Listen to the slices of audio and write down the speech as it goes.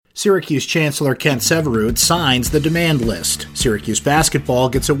Syracuse Chancellor Kent Syverud signs the demand list. Syracuse basketball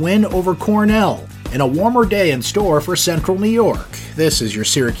gets a win over Cornell. And a warmer day in store for Central New York. This is your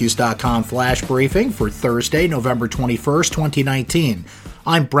Syracuse.com flash briefing for Thursday, November 21st, 2019.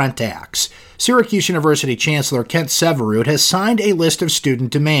 I'm Brent Axe. Syracuse University Chancellor Kent Syverud has signed a list of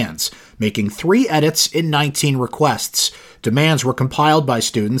student demands, making 3 edits in 19 requests. Demands were compiled by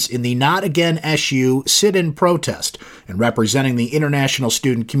students in the Not Again SU sit-in protest and representing the international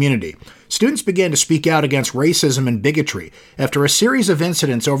student community. Students began to speak out against racism and bigotry after a series of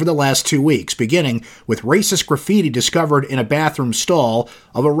incidents over the last 2 weeks, beginning with racist graffiti discovered in a bathroom stall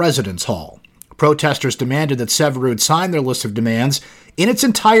of a residence hall. Protesters demanded that Syverud sign their list of demands in its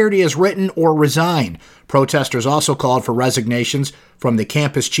entirety as written or resign. Protesters also called for resignations from the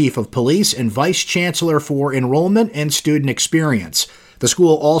campus chief of police and vice chancellor for enrollment and student experience. The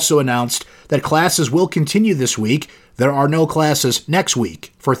school also announced that classes will continue this week. There are no classes next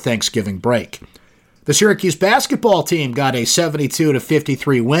week for Thanksgiving break. The Syracuse basketball team got a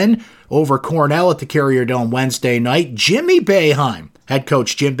 72-53 win over Cornell at the Carrier Dome Wednesday night. Jimmy Boeheim, head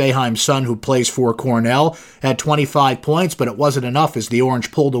coach Jim Boeheim's son who plays for Cornell, had 25 points, but it wasn't enough as the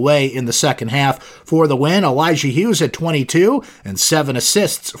Orange pulled away in the second half for the win. Elijah Hughes had 22 and 7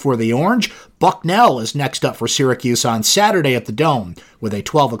 assists for the Orange. Bucknell is next up for Syracuse on Saturday at the Dome with a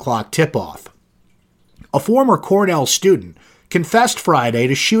 12 o'clock tip-off. A former Cornell student confessed Friday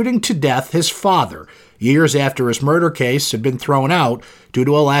to shooting to death his father, years after his murder case had been thrown out due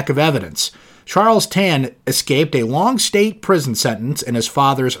to a lack of evidence. Charles Tan escaped a long state prison sentence in his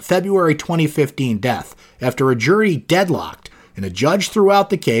father's February 2015 death after a jury deadlocked, and a judge threw out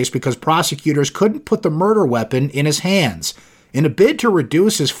the case because prosecutors couldn't put the murder weapon in his hands. In a bid to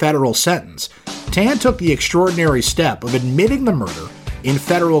reduce his federal sentence, Tan took the extraordinary step of admitting the murder in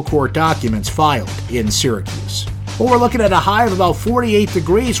federal court documents filed in Syracuse. Well, we're looking at a high of about 48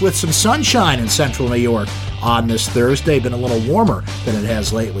 degrees with some sunshine in central New York on this Thursday. Been a little warmer than it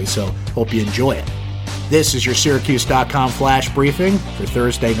has lately, so hope you enjoy it. This is your Syracuse.com flash briefing for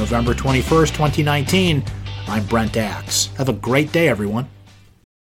Thursday, November 21st, 2019. I'm Brent Axe. Have a great day, everyone.